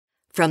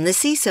From the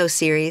CISO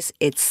series,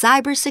 it's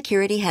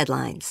Cybersecurity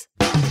Headlines.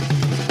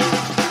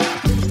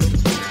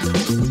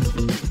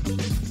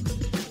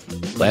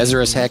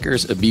 Lazarus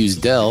hackers abuse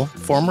Dell,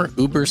 former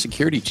Uber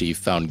security chief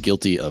found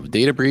guilty of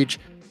data breach,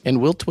 and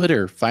will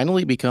Twitter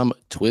finally become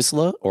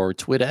Twisla or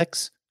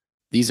TwitX?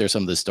 These are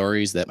some of the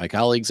stories that my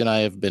colleagues and I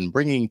have been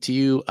bringing to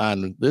you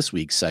on this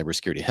week's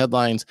Cybersecurity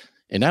Headlines,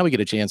 and now we get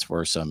a chance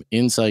for some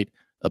insight,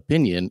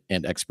 opinion,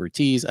 and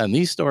expertise on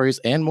these stories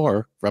and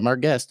more from our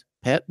guest,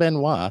 Pat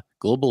Benoit,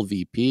 Global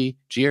VP,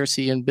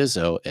 GRC and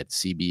BIZO at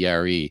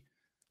CBRE.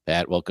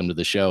 Pat, welcome to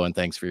the show, and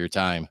thanks for your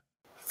time.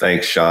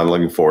 Thanks, Sean.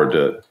 Looking forward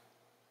to it.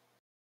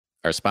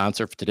 Our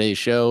sponsor for today's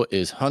show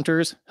is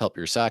Hunters. Help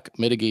your SOC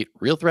mitigate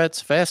real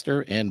threats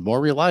faster and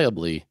more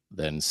reliably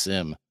than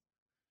SIM.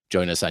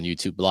 Join us on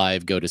YouTube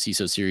Live. Go to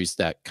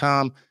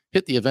CISOseries.com,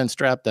 hit the events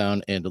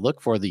drop-down, and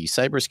look for the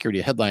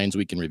Cybersecurity Headlines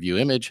Week in Review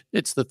image.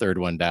 It's the third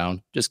one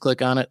down. Just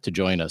click on it to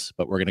join us.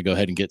 But we're going to go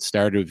ahead and get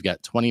started. We've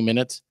got 20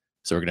 minutes,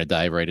 so we're going to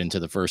dive right into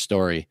the first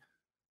story.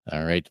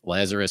 All right,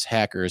 Lazarus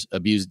hackers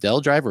abuse Dell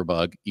driver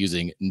bug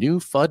using new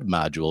FUD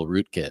module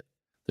rootkit.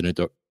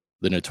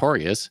 The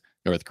notorious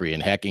North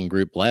Korean hacking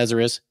group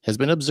Lazarus has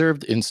been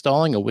observed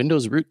installing a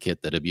Windows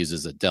rootkit that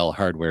abuses a Dell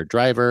hardware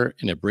driver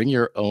in a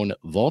bring-your-own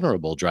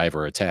vulnerable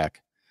driver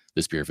attack.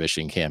 The spear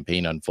phishing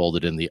campaign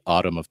unfolded in the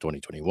autumn of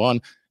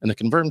 2021, and the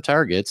confirmed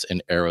targets,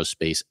 an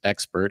aerospace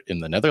expert in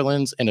the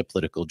Netherlands and a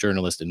political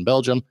journalist in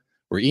Belgium,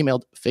 were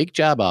emailed fake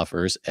job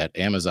offers at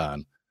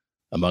Amazon.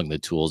 Among the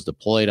tools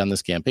deployed on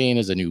this campaign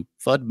is a new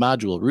FUD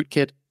module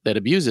rootkit that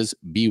abuses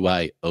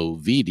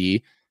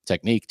BYOVD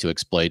technique to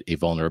exploit a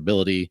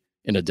vulnerability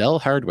in a Dell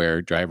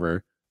hardware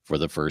driver for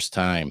the first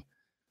time.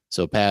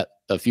 So, Pat,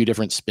 a few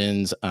different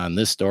spins on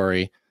this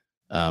story.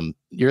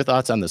 Your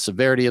thoughts on the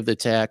severity of the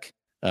attack,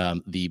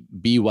 the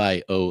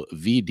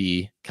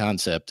BYOVD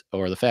concept,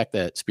 or the fact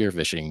that spear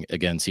phishing,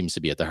 again, seems to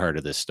be at the heart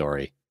of this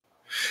story?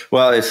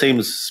 Well, it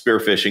seems spear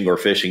phishing or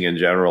phishing in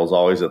general is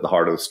always at the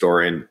heart of the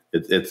story. And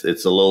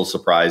it's a little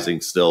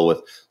surprising still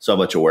with so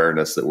much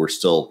awareness that we're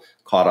still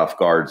caught off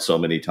guard so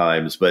many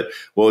times. But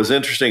what was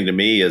interesting to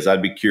me is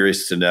I'd be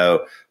curious to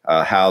know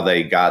how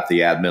they got the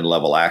admin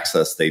level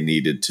access they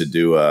needed to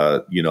do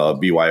a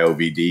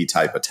BYOVD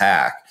type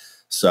attack.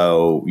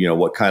 So,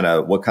 what kind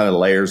of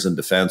layers in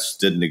defense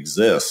didn't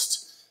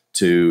exist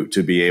to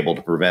be able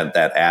to prevent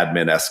that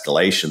admin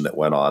escalation that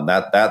went on?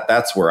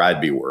 That's where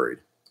I'd be worried.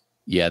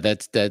 Yeah,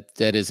 that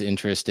is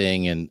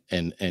interesting,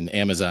 and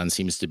Amazon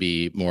seems to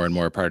be more and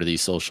more part of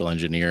these social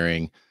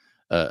engineering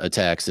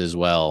attacks as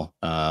well.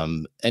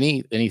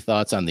 Any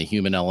thoughts on the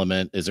human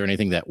element? Is there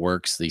anything that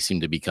works? They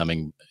seem to be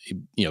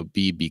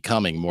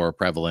becoming more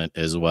prevalent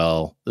as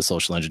well. The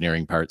social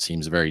engineering part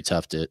seems very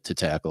tough to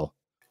tackle.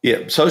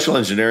 Yeah, social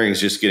engineering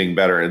is just getting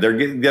better, and they're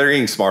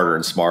getting smarter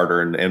and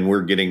smarter, and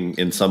we're getting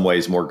in some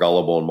ways more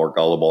gullible and more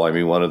gullible. I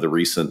mean, one of the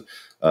recent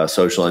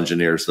social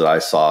engineers that I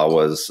saw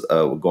was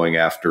going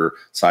after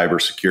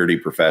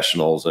cybersecurity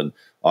professionals and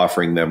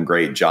offering them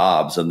great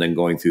jobs, and then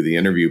going through the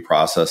interview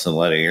process and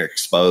letting it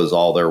expose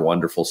all their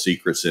wonderful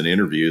secrets in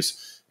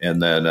interviews, and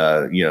then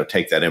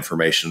take that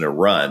information and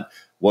run.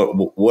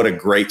 What a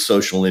great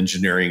social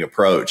engineering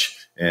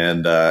approach,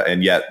 and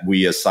yet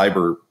we as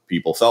cyber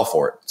people fell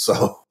for it.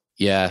 So.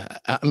 Yeah,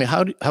 I mean,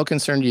 how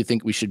concerned do you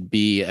think we should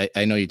be?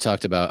 I know you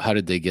talked about how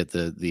did they get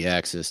the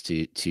access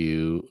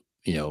to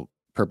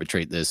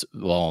perpetrate this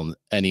vuln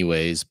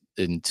anyways,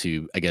 and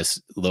to, I guess,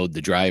 load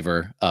the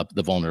driver up,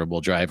 the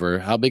vulnerable driver.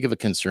 How big of a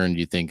concern do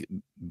you think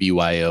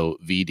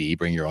BYOVD,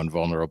 bring your own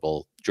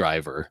vulnerable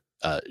driver,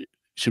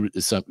 should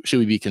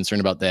we be concerned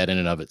about that in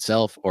and of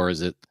itself, or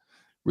is it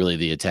really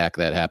the attack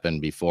that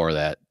happened before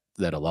that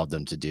allowed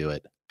them to do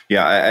it?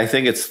 Yeah, I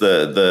think it's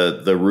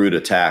the root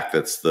attack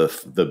that's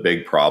the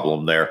big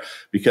problem there,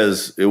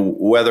 because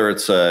whether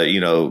it's a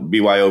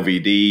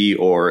BYOVD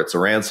or it's a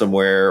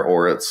ransomware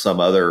or it's some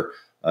other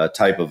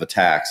type of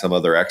attack, some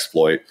other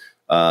exploit,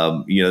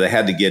 they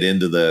had to get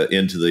into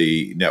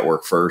the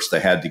network first. They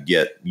had to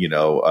get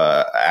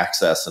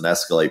access and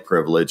escalate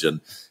privilege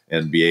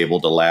and be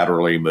able to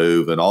laterally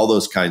move and all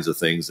those kinds of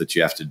things that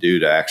you have to do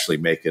to actually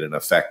make it an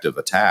effective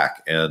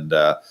attack.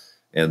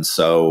 And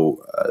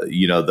so,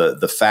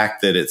 the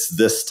fact that it's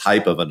this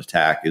type of an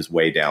attack is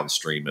way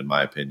downstream, in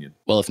my opinion.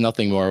 Well, if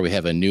nothing more, we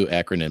have a new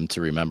acronym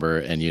to remember,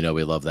 and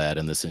we love that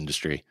in this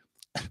industry.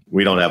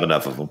 We don't have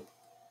enough of them.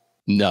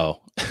 No.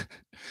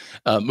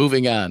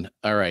 Moving on.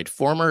 All right.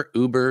 Former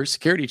Uber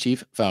security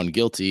chief found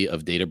guilty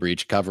of data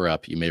breach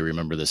cover-up. You may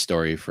remember this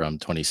story from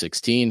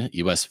 2016.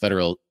 U.S.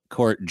 federal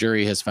court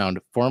jury has found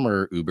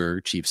former Uber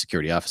chief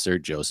security officer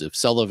Joseph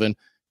Sullivan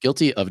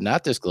guilty of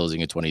not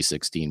disclosing a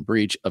 2016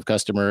 breach of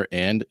customer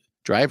and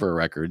driver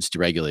records to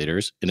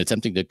regulators in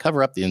attempting to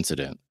cover up the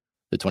incident.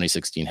 The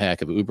 2016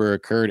 hack of Uber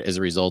occurred as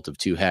a result of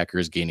two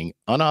hackers gaining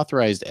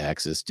unauthorized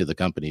access to the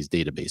company's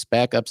database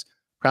backups,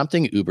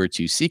 prompting Uber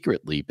to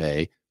secretly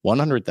pay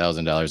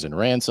 $100,000 in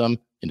ransom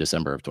in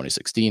December of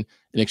 2016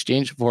 in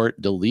exchange for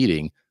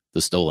deleting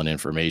the stolen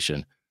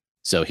information.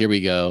 So here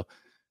we go.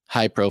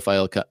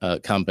 High-profile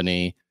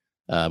company.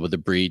 with the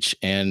breach.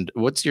 And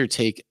what's your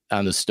take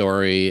on the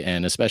story,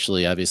 and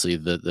especially obviously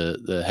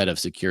the head of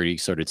security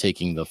sort of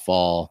taking the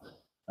fall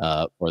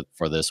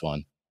for this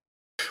one?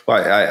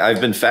 Well,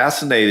 I've been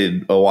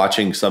fascinated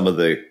watching some of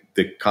the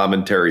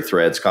commentary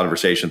threads,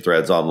 conversation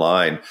threads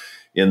online,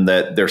 in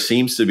that there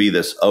seems to be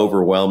this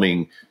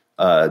overwhelming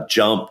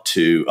jump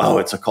to, oh,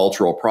 it's a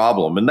cultural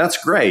problem. And that's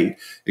great,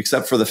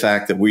 except for the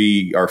fact that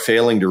we are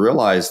failing to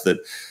realize that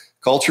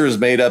culture is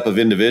made up of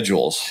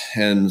individuals.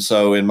 And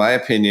so, in my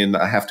opinion,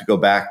 I have to go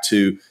back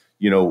to,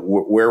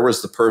 where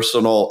was the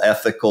personal,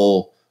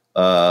 ethical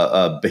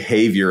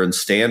behavior and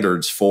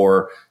standards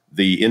for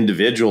the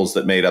individuals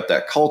that made up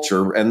that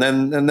culture, and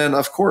then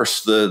of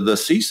course the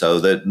CISO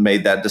that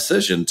made that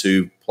decision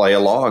to play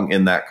along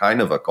in that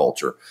kind of a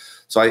culture.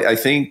 So I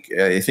think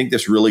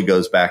this really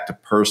goes back to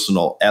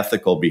personal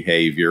ethical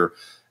behavior,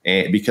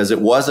 and because it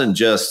wasn't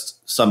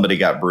just somebody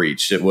got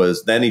breached, it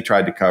was then he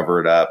tried to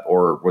cover it up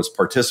or was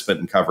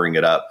participant in covering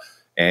it up,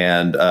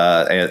 and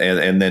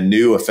then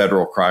knew a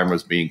federal crime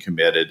was being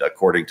committed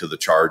according to the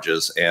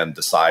charges and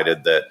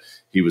decided that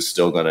he was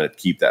still going to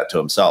keep that to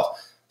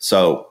himself.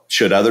 So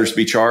should others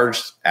be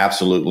charged?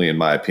 Absolutely, in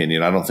my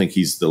opinion. I don't think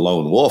he's the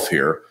lone wolf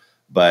here.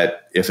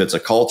 But if it's a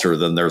culture,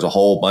 then there's a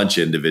whole bunch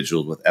of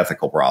individuals with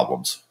ethical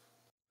problems.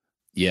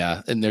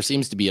 Yeah. And there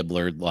seems to be a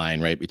blurred line,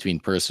 right, between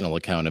personal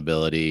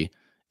accountability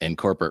and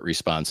corporate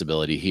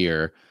responsibility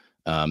here.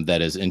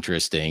 That is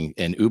interesting.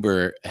 And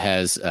Uber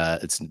has,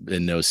 it's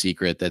been no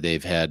secret that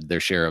they've had their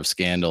share of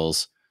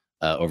scandals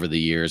over the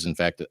years. In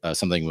fact,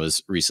 something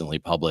was recently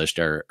published.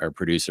 Our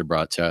producer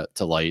brought to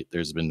light.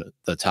 There's been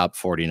the top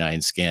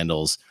 49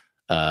 scandals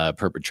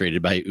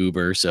perpetrated by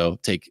Uber. So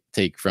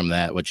take from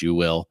that what you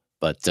will.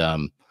 But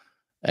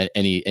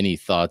any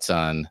thoughts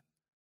on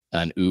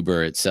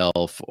Uber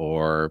itself,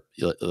 or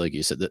like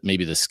you said, that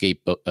maybe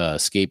the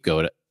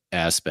scapegoat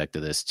aspect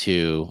of this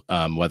too,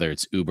 whether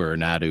it's Uber or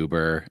not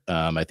Uber?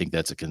 I think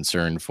that's a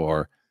concern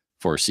for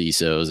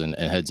CISOs and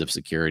heads of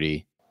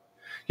security.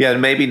 Yeah,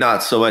 and maybe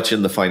not so much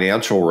in the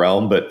financial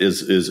realm, but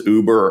is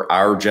Uber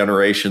our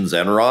generation's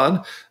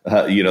Enron?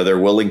 They're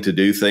willing to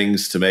do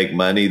things to make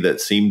money that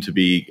seem to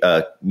be,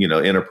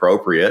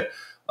 inappropriate.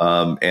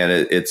 And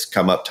it's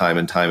come up time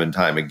and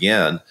time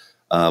again.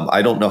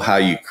 I don't know how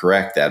you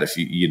correct that if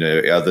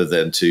other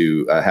than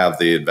to have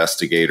the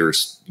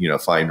investigators,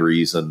 find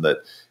reason that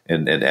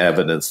and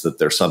evidence that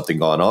there's something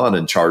going on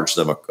and charge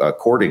them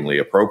accordingly,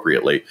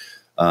 appropriately.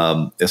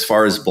 As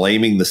far as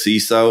blaming the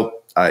CISO,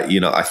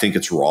 I think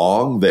it's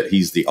wrong that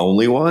he's the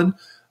only one.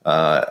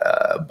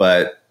 But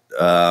by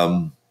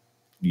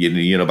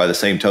the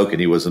same token,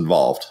 he was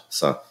involved.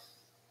 So.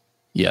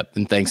 Yep.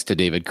 And thanks to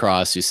David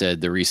Cross, who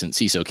said the recent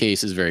CISO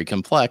case is very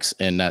complex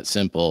and not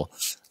simple,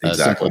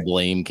 Exactly. simple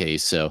blame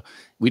case. So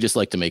we just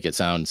like to make it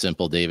sound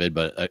simple, David,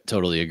 but I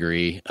totally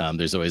agree.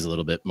 There's always a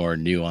little bit more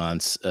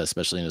nuance,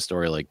 especially in a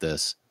story like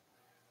this.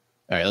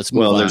 All right, let's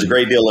move on. Well, there's a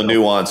great deal of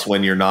nuance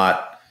when you're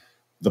not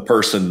the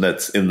person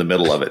that's in the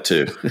middle of it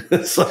too.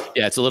 So,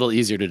 yeah, it's a little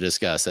easier to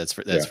discuss. That's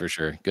for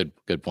sure.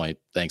 Good point.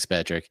 Thanks,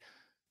 Patrick.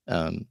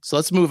 So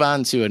let's move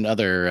on to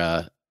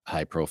another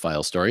high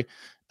profile story.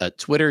 A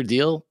Twitter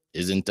deal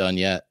isn't done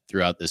yet.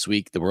 Throughout this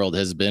week, the world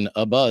has been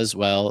abuzz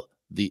while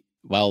the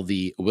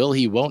will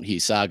he won't he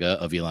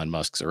saga of Elon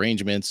Musk's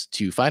arrangements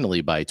to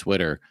finally buy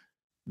Twitter.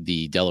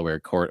 The Delaware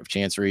Court of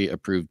Chancery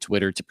approved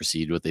Twitter to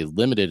proceed with a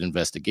limited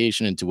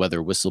investigation into whether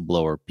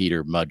whistleblower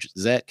Peter Mudge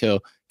Zatko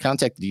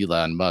contacted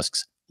Elon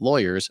Musk's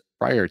lawyers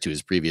prior to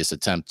his previous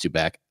attempt to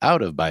back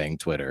out of buying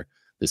Twitter.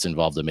 This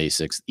involved a May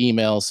 6th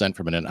email sent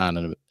from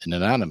an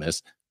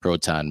anonymous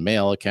Proton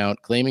Mail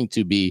account claiming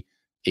to be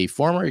a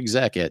former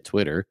exec at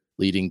Twitter,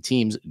 leading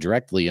teams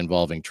directly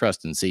involving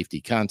trust and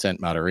safety content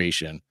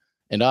moderation,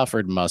 and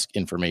offered Musk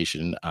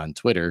information on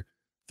Twitter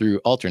through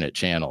alternate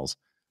channels.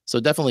 So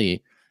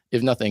definitely,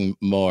 if nothing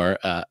more,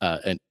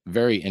 a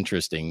very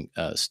interesting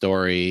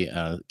story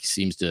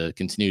seems to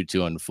continue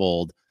to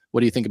unfold. What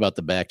do you think about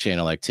the back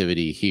channel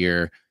activity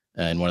here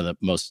and one of the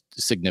most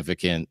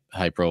significant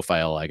high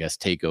profile, I guess,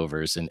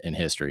 takeovers in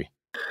history?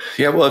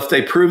 Yeah, well, if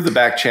they prove the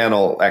back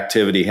channel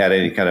activity had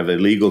any kind of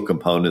illegal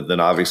component, then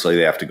obviously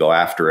they have to go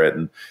after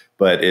it.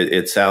 But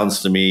it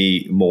sounds to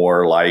me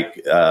more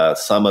like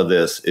some of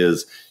this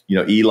is,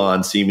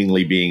 Elon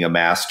seemingly being a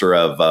master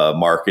of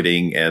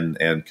marketing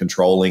and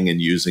controlling and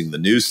using the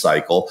news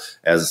cycle,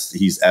 as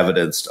he's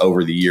evidenced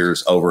over the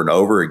years over and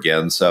over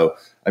again. So,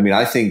 I mean,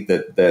 I think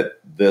that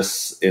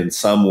this in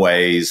some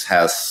ways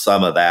has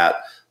some of that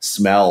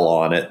smell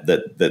on it,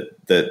 that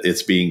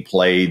it's being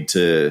played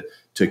to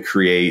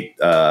create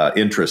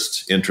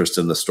interest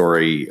in the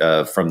story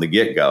from the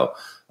get-go.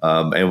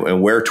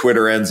 And where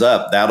Twitter ends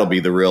up, that'll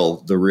be the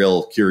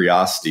real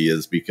curiosity,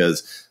 is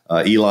because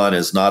Elon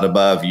is not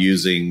above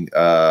using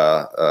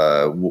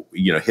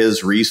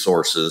his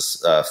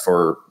resources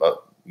for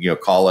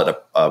call it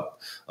a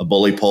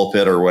bully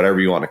pulpit or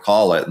whatever you want to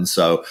call it. And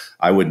so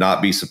I would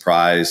not be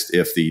surprised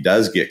if he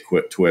does get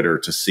quit Twitter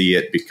to see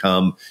it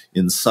become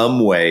in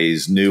some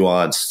ways a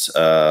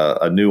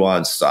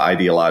nuanced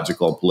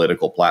ideological and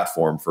political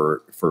platform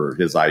for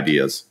his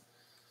ideas.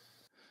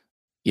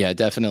 Yeah,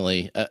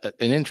 definitely. An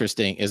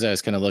interesting, as I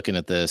was kind of looking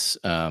at this,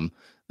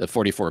 the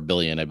 44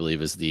 billion, I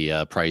believe, is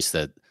the price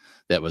that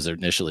was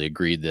initially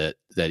agreed, that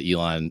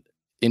Elon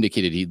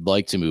indicated he'd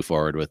like to move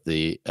forward with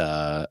the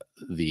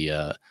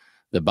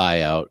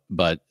buyout,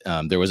 but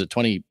there was a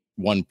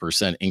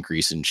 21%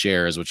 increase in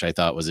shares, which I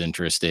thought was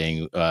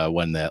interesting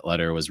when that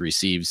letter was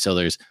received. So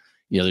there's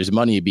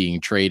money being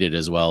traded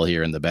as well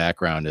here in the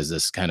background as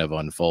this kind of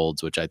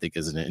unfolds, which I think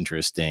is an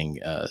interesting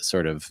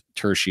sort of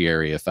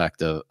tertiary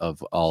effect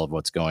of all of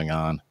what's going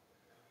on.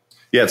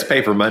 Yeah, it's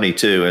paper money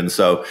too, and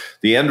so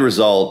the end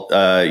result,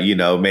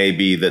 may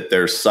be that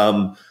there's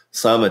some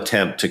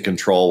attempt to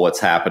control what's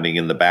happening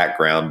in the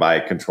background by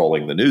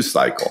controlling the news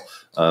cycle.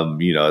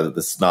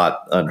 That's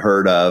not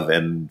unheard of,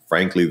 and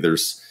frankly,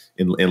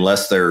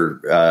 unless they're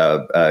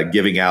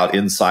giving out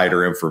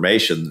insider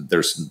information,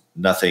 there's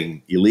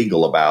nothing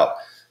illegal about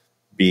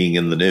being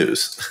in the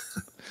news.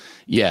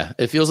 Yeah,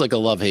 it feels like a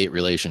love-hate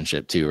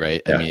relationship too,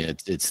 right? Yeah. I mean,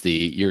 it's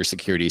your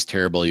security is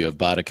terrible. You have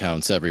bot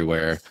accounts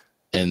everywhere,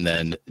 and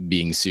then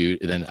being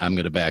sued. And then I'm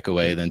going to back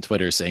away. Then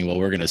Twitter saying, "Well,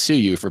 we're going to sue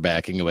you for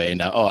backing away." And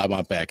now, I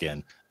want back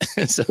in.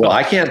 So, well,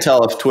 I can't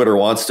tell if Twitter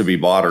wants to be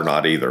bought or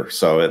not either.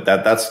 So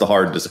that's the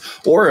hard decision,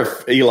 or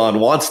if Elon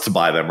wants to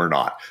buy them or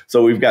not.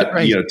 So we've got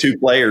right. Two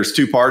players,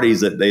 two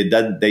parties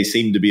that they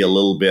seem to be a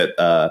little bit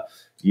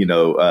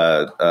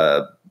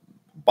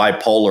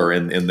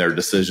bipolar in their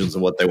decisions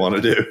and what they want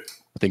to do.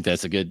 I think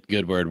that's a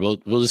good word.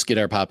 We'll just get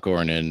our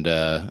popcorn and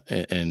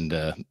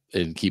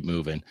keep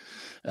moving.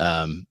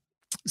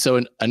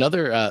 So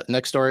another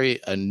next story,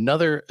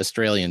 another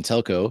Australian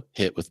telco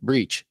hit with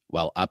breach.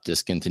 While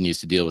Optus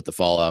continues to deal with the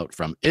fallout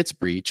from its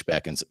breach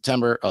back in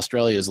September,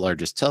 Australia's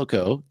largest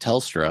telco,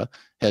 Telstra,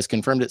 has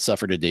confirmed it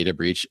suffered a data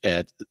breach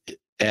at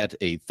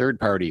a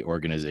third-party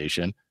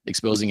organization,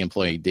 exposing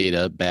employee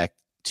data back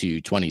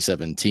to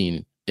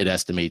 2017. It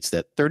estimates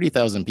that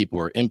 30,000 people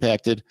were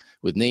impacted,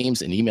 with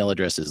names and email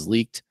addresses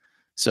leaked.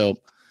 So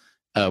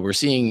we're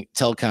seeing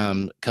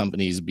telecom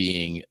companies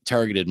being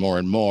targeted more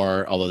and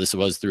more, although this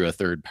was through a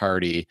third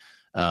party.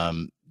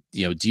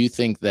 Do you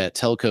think that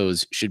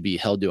telcos should be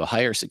held to a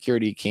higher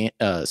security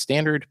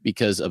standard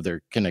because of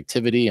their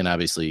connectivity and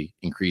obviously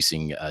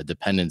increasing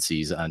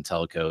dependencies on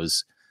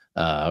telcos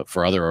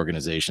for other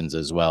organizations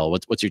as well?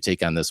 What's your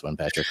take on this one,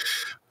 Patrick?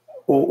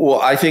 Well,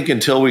 I think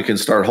until we can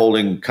start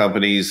holding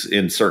companies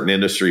in certain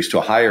industries to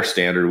a higher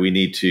standard, we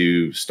need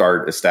to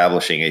start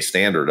establishing a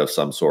standard of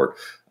some sort.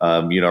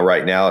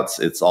 Right now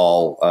it's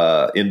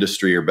all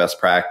industry or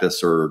best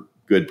practice or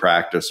good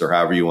practice or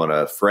however you want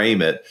to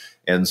frame it.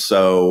 And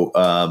so,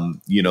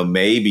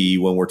 maybe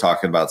when we're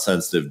talking about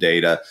sensitive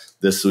data,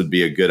 this would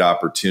be a good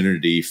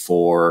opportunity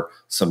for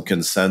some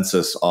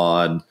consensus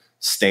on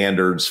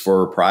standards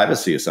for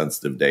privacy of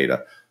sensitive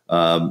data.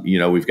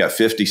 We've got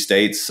 50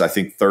 states, I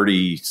think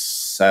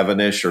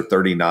 37-ish or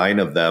 39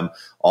 of them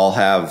all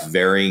have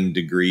varying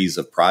degrees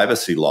of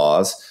privacy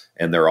laws,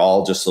 and they're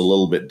all just a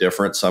little bit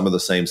different. Some are the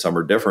same, some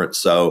are different.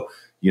 So,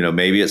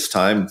 maybe it's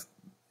time,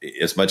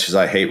 as much as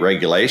I hate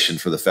regulation,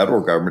 for the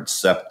federal government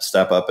to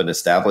step up and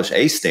establish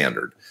a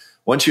standard.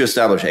 Once you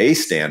establish a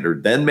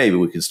standard, then maybe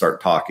we can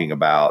start talking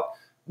about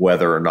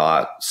whether or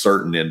not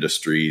certain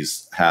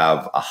industries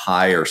have a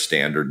higher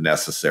standard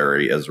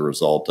necessary as a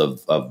result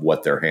of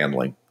what they're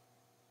handling.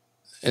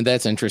 And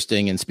that's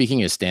interesting. And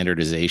speaking of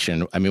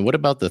standardization, I mean, what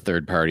about the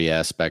third party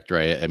aspect,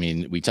 right? I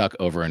mean, we talk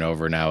over and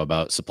over now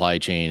about supply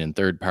chain and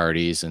third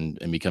parties and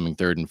becoming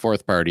third and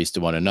fourth parties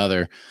to one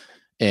another.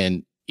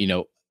 And,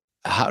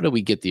 how do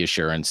we get the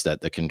assurance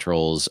that the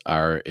controls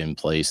are in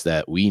place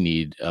that we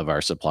need of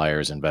our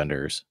suppliers and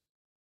vendors?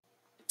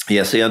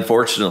 Yeah, see,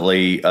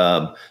 unfortunately,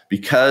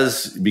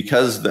 because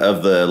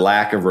of the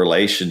lack of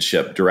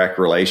direct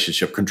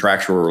relationship,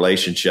 contractual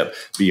relationship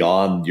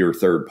beyond your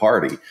third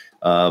party,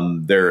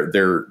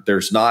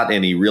 there's not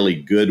any really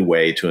good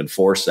way to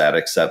enforce that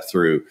except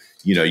through,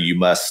 you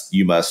must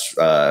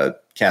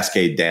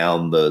cascade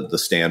down the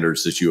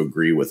standards that you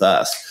agree with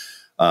us.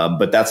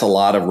 But that's a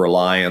lot of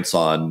reliance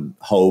on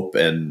hope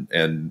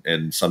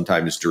and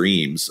sometimes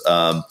dreams.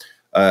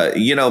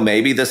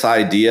 Maybe this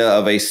idea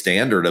of a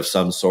standard of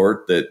some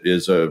sort that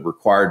is a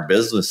required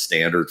business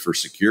standard for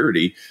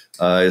security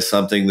is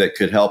something that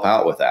could help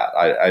out with that.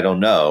 I don't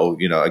know.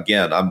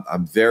 Again,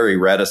 I'm very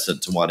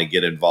reticent to want to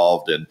get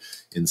involved in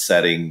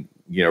setting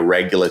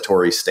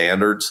regulatory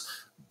standards,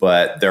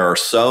 but there are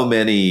so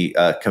many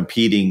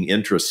competing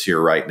interests here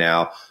right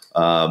now,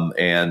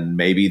 and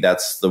maybe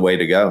that's the way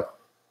to go.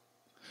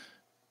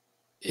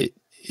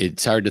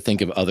 It's hard to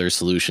think of other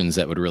solutions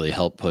that would really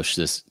help push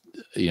this,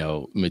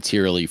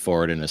 materially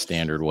forward in a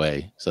standard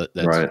way. So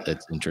that's right.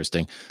 That's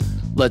interesting.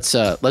 Let's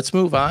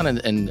move on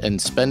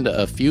and spend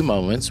a few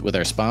moments with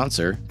our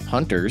sponsor,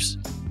 Hunters.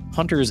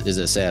 Hunters is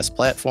a SaaS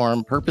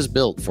platform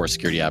purpose-built for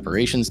security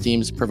operations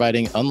teams,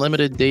 providing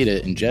unlimited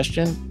data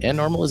ingestion and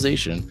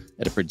normalization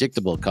at a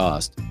predictable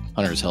cost.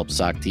 Hunters helps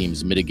SOC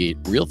teams mitigate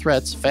real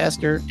threats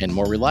faster and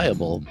more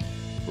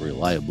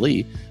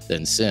reliably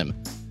than SIM.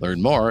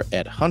 Learn more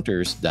at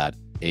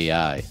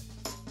hunters.ai.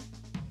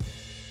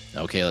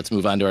 Okay, let's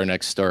move on to our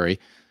next story.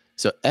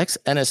 So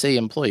ex-NSA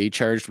employee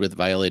charged with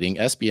violating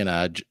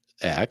Espionage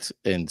Act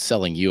and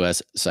selling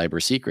U.S.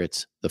 cyber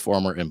secrets. The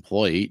former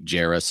employee,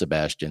 Jara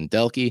Sebastian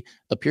Delke,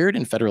 appeared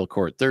in federal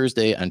court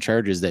Thursday on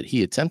charges that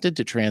he attempted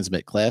to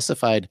transmit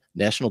classified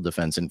national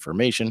defense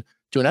information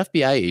to an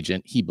FBI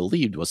agent he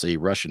believed was a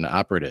Russian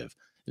operative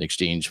in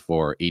exchange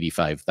for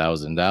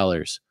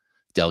 $85,000.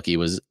 Delke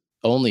was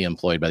only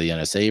employed by the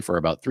NSA for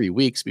about 3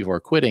 weeks before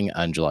quitting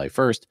on July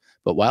 1st,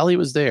 but while he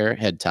was there,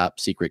 had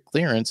top secret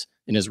clearance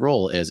in his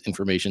role as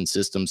information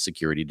systems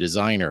security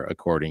designer,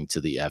 according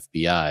to the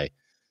FBI.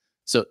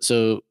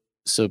 So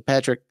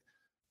Patrick,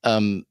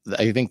 I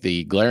think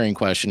the glaring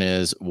question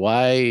is,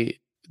 why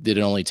did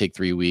it only take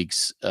 3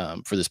 weeks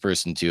for this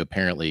person to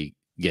apparently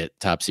get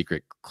top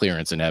secret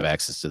clearance and have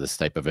access to this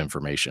type of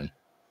information?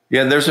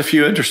 Yeah, and there's a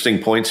few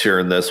interesting points here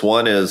in this.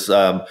 One is,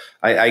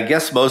 I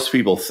guess most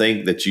people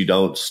think that you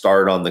don't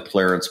start on the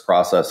clearance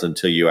process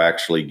until you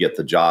actually get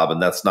the job, and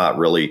that's not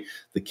really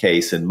the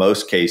case. In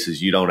most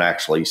cases, you don't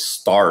actually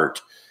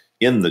start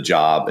in the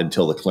job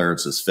until the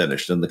clearance is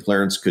finished, and the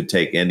clearance could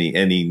take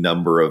any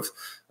number of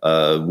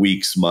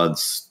weeks,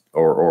 months,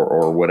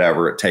 or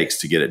whatever it takes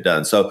to get it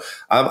done. So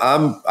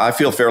I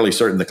feel fairly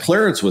certain the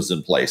clearance was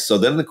in place. So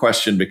then the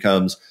question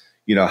becomes,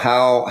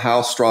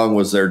 how strong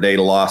was their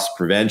data loss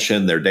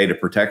prevention, their data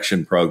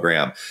protection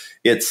program?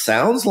 It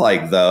sounds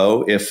like,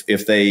 though,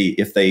 if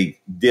they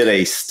did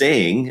a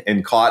sting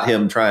and caught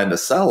him trying to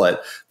sell it,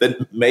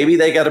 that maybe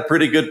they got a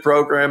pretty good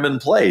program in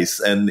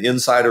place, and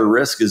insider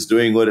risk is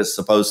doing what it's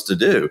supposed to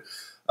do.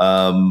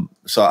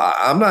 So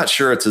I'm not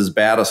sure it's as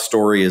bad a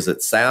story as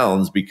it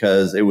sounds,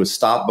 because it was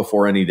stopped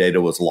before any data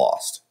was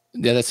lost.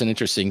 Yeah, that's an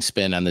interesting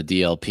spin on the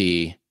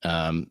DLP.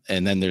 And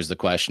then there's the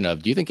question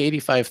of, do you think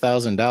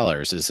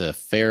 $85,000 is a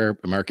fair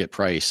market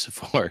price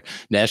for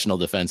national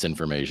defense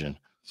information?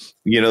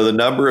 The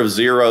number of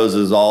zeros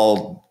is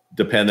all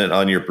dependent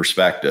on your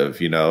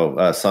perspective.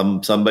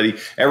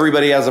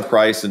 Everybody has a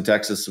price in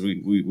Texas.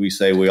 We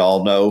say, we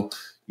all know,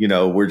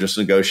 we're just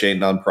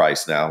negotiating on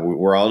price now.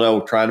 We're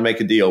all trying to make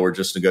a deal. We're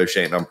just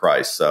negotiating on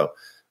price. So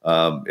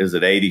is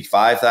it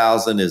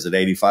 85,000? Is it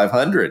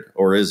 8,500?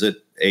 Or is it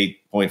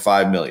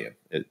 8.5 million?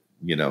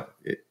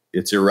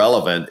 It's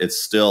irrelevant.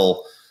 It's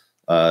still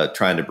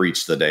trying to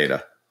breach the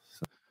data.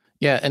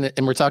 Yeah,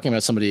 and we're talking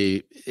about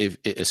somebody,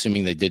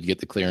 assuming they did get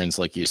the clearance,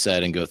 like you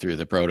said, and go through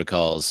the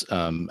protocols.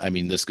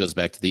 This goes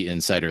back to the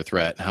insider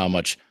threat, how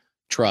much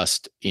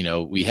trust,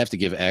 we have to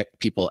give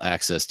people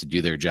access to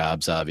do their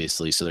jobs,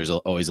 obviously. So there's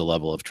always a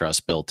level of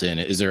trust built in.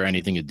 Is there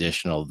anything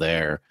additional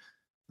there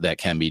that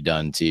can be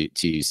done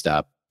to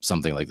stop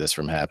something like this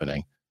from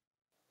happening?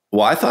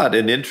 Well, I thought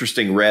an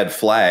interesting red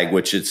flag,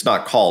 which it's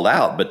not called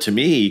out, but to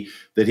me,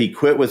 that he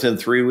quit within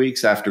 3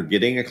 weeks after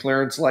getting a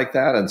clearance like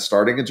that and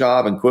starting a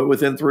job, and quit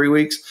within 3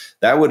 weeks,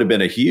 that would have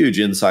been a huge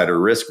insider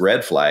risk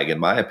red flag, in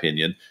my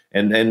opinion.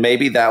 And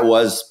maybe that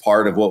was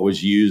part of what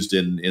was used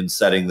in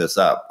setting this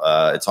up.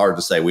 It's hard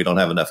to say. We don't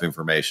have enough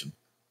information.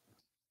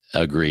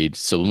 Agreed.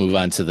 So we'll move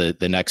on to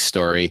the next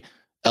story.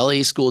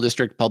 LA School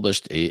District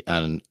published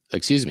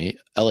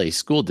LA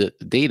School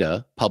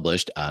data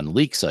published on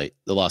leak site.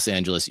 The Los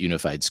Angeles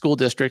Unified School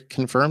District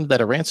confirmed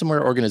that a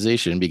ransomware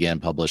organization began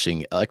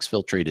publishing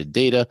exfiltrated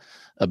data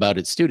about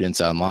its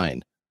students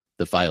online.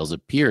 The files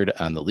appeared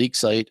on the leak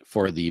site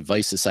for the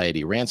Vice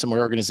Society ransomware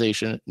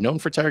organization, known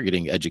for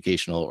targeting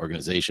educational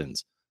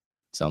organizations.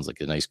 Sounds like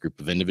a nice group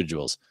of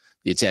individuals.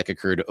 The attack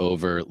occurred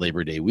over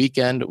Labor Day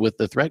weekend, with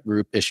the threat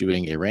group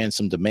issuing a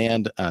ransom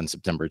demand on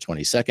September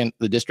 22nd.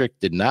 The district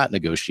did not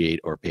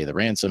negotiate or pay the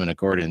ransom in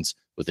accordance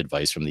with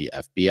advice from the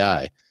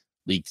FBI.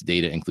 Leaked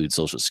data includes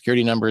social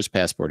security numbers,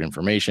 passport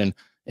information,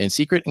 and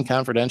secret and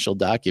confidential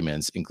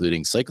documents,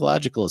 including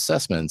psychological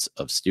assessments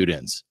of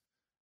students.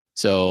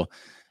 So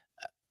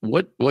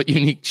what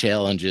unique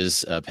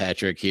challenges,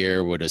 Patrick,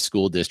 here would a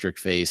school district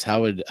face?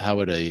 How would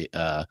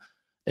an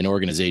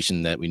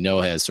organization that we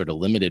know has sort of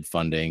limited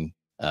funding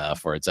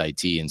for its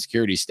IT and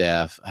security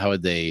staff, how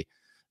would they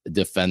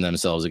defend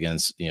themselves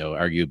against,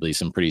 arguably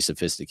some pretty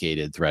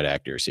sophisticated threat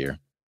actors here?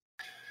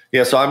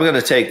 Yeah, so I'm going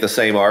to take the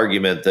same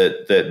argument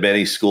that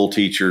many school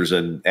teachers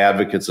and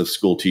advocates of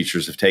school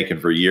teachers have taken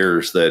for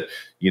years, that,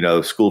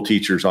 school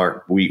teachers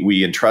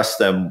we entrust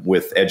them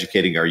with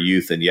educating our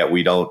youth, and yet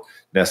we don't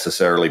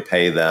necessarily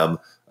pay them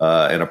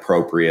an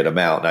appropriate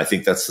amount. And I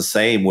think that's the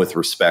same with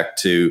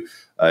respect to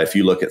if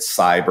you look at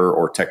cyber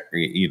or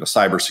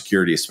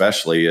cybersecurity,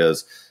 especially,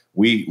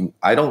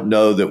 I don't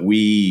know that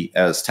we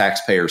as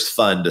taxpayers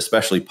fund,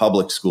 especially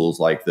public schools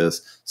like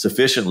this,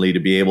 sufficiently to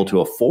be able to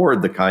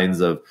afford the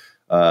kinds of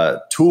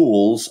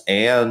tools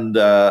and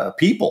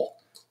people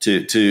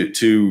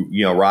to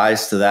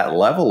rise to that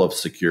level of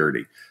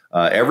security.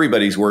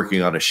 Everybody's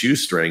working on a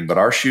shoestring, but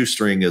our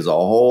shoestring is a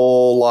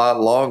whole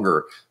lot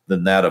longer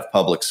than that of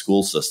public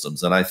school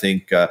systems. And I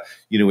think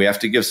we have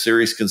to give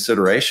serious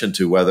consideration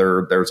to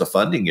whether there's a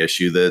funding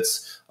issue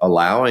that's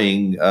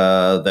allowing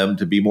them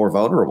to be more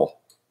vulnerable.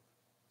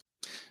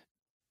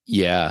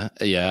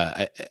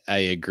 I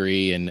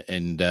agree,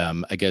 and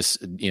I guess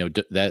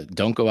that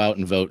don't go out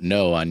and vote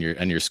no on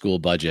your school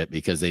budget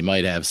because they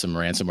might have some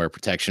ransomware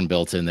protection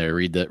built in there.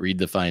 Read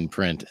the fine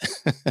print.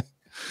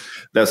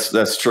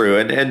 That's true,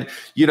 and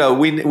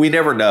we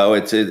never know.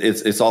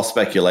 It's all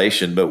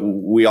speculation, but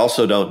we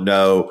also don't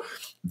know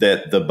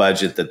that the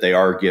budget that they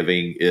are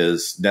giving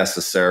is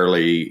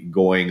necessarily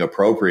going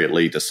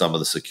appropriately to some of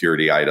the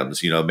security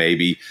items.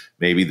 Maybe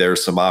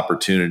there's some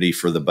opportunity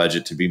for the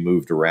budget to be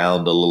moved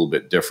around a little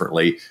bit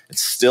differently and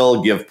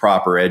still give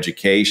proper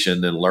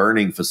education and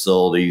learning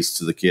facilities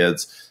to the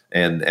kids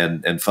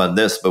and fund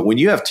this. But when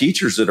you have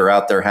teachers that are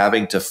out there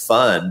having to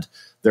fund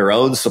their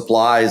own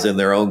supplies in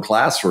their own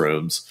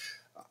classrooms,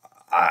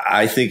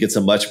 I think it's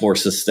a much more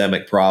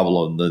systemic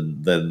problem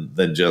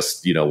than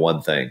just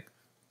one thing.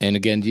 And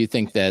again, do you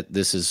think that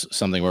this is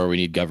something where we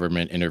need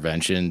government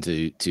intervention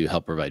to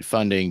help provide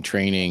funding,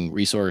 training,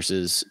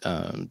 resources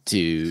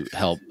to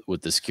help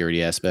with the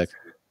security aspect?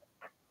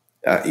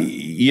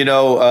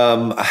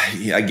 Again,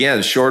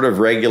 short of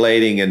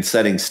regulating and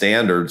setting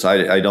standards,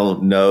 I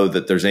don't know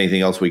that there's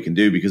anything else we can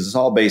do because it's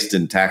all based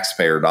in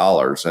taxpayer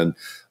dollars. And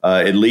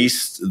at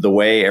least the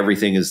way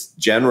everything is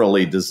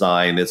generally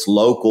designed, it's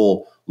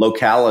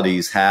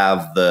localities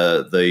have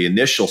the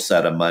initial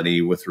set of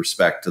money with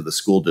respect to the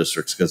school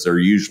districts because they're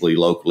usually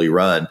locally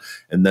run.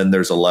 And then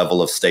there's a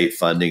level of state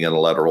funding and a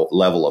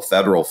level of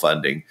federal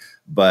funding.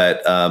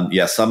 But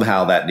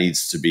somehow that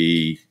needs to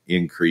be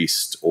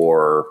increased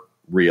or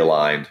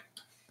realigned.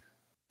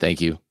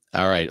 Thank you.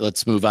 All right,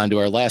 let's move on to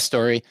our last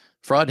story.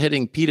 Fraud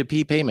hitting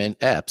P2P payment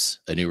apps.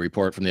 A new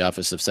report from the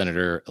Office of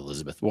Senator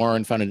Elizabeth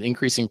Warren found an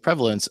increasing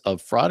prevalence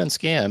of fraud and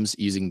scams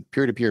using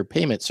peer-to-peer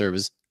payment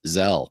service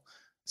Zelle.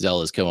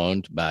 Zelle is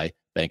co-owned by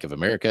Bank of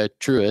America,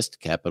 Truist,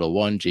 Capital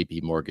One,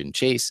 JP Morgan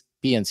Chase,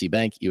 PNC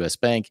Bank, US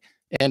Bank,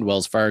 and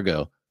Wells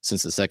Fargo.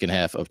 Since the second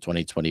half of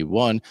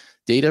 2021,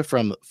 data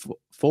from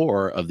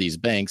four of these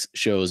banks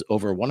shows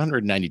over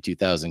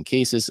 192,000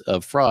 cases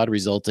of fraud,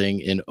 resulting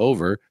in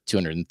over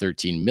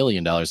 $213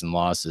 million in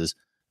losses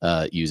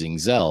using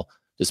Zelle.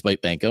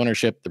 Despite bank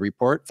ownership, the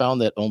report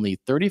found that only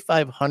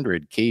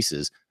 3,500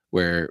 cases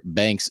where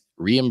banks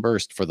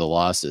reimbursed for the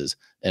losses,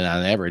 and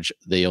on average,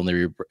 they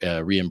only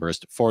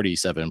reimbursed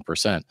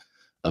 47%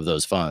 of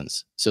those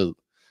funds. So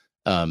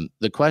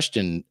the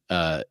question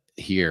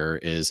here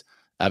is,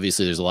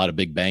 obviously, there's a lot of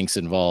big banks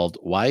involved.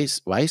 Why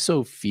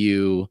so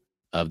few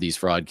of these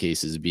fraud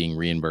cases being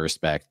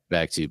reimbursed back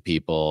to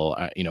people?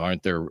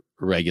 Aren't there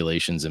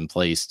regulations in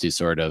place to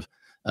sort of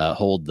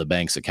hold the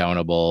banks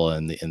accountable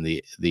and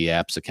the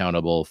apps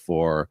accountable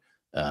for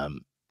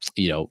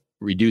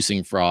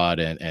reducing fraud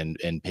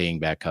and paying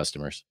back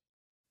customers?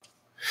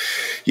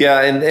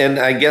 Yeah, and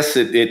I guess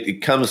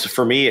it comes,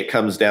 for me, it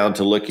comes down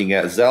to looking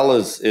at Zelle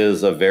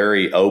is a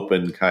very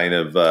open kind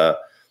of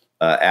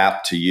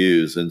app to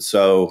use. And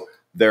so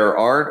there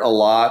aren't a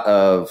lot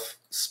of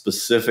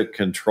specific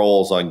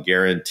controls on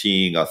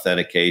guaranteeing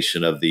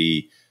authentication of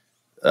the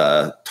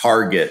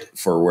target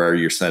for where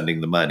you're sending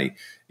the money.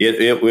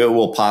 It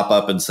will pop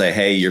up and say,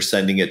 hey, you're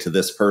sending it to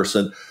this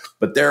person.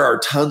 But there are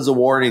tons of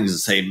warnings that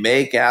say,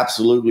 make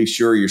absolutely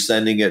sure you're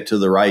sending it to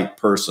the right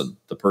person,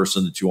 the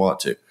person that you want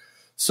to.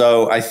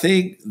 So I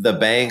think the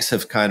banks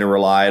have kind of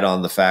relied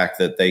on the fact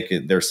that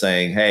they're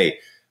saying, hey,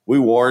 we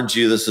warned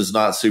you, this is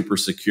not super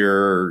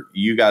secure.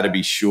 You got to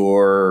be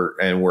sure,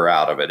 and we're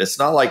out of it. It's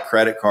not like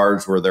credit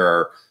cards where there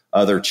are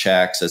other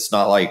checks. It's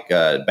not like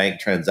bank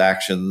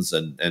transactions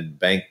and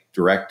bank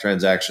direct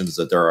transactions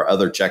that there are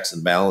other checks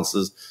and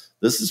balances.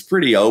 This is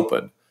pretty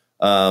open.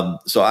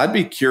 So I'd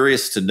be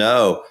curious to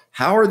know,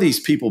 how are these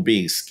people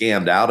being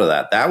scammed out of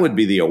that? That would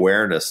be the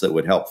awareness that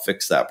would help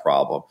fix that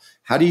problem.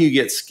 How do you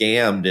get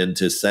scammed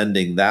into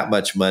sending that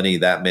much money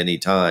that many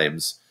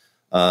times?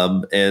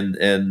 And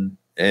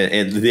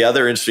the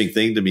other interesting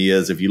thing to me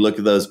is, if you look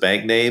at those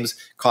bank names,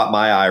 caught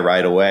my eye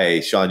right away.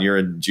 Sean, you're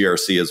in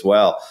GRC as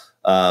well.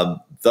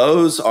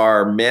 Those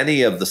are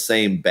many of the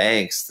same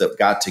banks that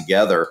got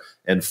together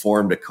and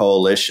formed a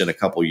coalition a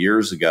couple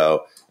years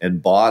ago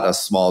and bought a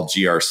small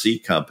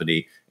GRC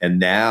company. And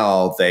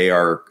now they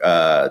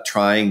are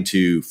trying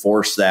to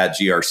force that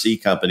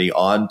GRC company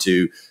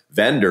onto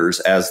vendors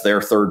as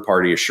their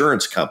third-party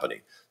assurance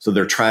company. So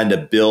they're trying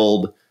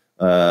to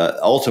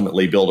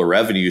ultimately build a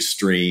revenue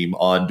stream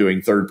on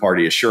doing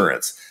third-party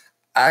assurance.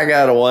 I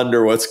got to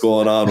wonder what's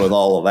going on with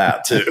all of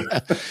that too.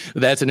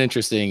 That's an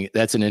interesting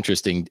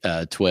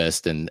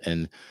twist.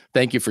 And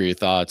thank you for your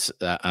thoughts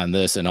on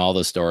this and all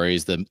the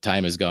stories. The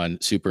time has gone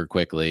super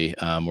quickly.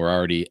 We're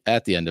already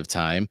at the end of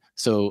time.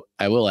 So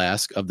I will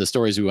ask, of the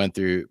stories we went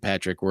through,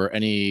 Patrick, were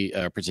any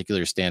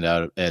particular stand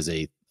out as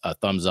a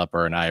thumbs up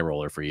or an eye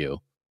roller for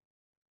you?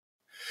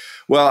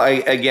 Well,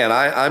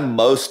 I'm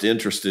most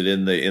interested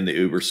in the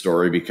Uber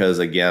story because,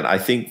 again, I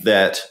think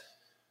that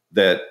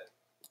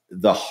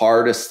the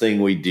hardest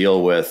thing we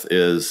deal with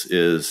is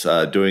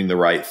doing the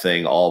right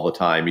thing all the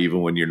time,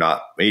 even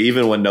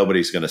when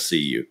nobody's going to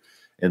see you.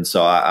 And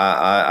so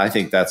I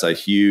think that's a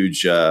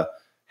huge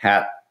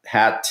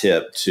hat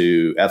tip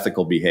to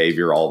ethical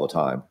behavior all the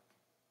time.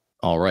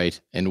 All right.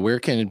 And where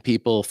can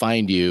people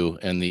find you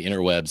in the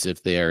interwebs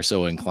if they are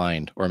so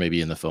inclined, or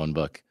maybe in the phone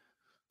book?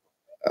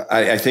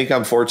 I think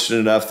I'm fortunate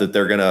enough that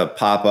they're going to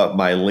pop up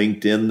my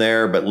LinkedIn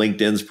there, but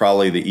LinkedIn's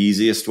probably the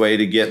easiest way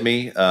to get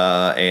me.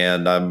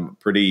 And I'm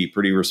pretty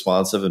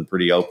responsive and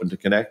pretty open to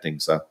connecting.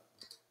 So.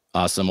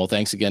 Awesome. Well,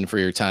 thanks again for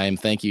your time.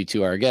 Thank you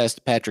to our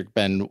guest, Patrick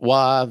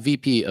Benoit,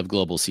 VP of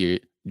Global GRC,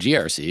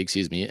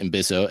 in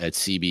BISO at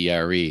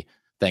CBRE.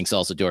 Thanks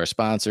also to our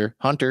sponsor,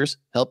 Hunters.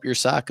 Help your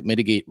SOC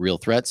mitigate real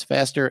threats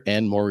faster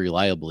and more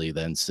reliably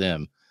than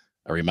SIM.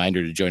 A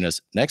reminder to join us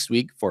next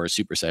week for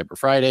Super Cyber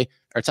Friday.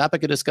 Our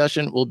topic of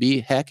discussion will be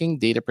hacking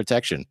data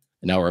protection,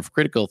 an hour of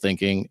critical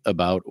thinking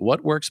about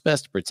what works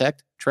best to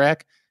protect,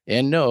 track,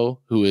 and know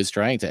who is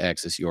trying to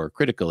access your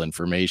critical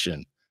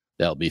information.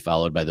 That'll be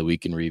followed by the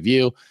Week in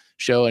Review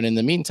show. And in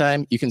the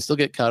meantime, you can still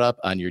get caught up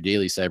on your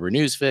daily cyber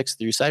news fix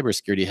through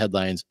cybersecurity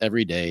headlines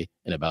every day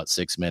in about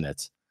 6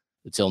 minutes.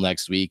 Until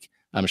next week,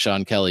 I'm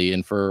Sean Kelly,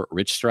 in for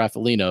Rich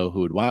Straffolino, who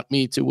would want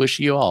me to wish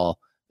you all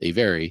a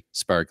very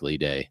sparkly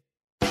day.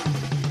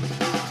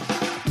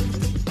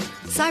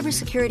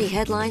 Cybersecurity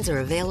headlines are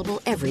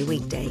available every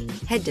weekday.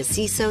 Head to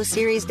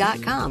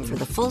CISOseries.com for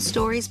the full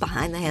stories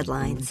behind the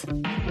headlines.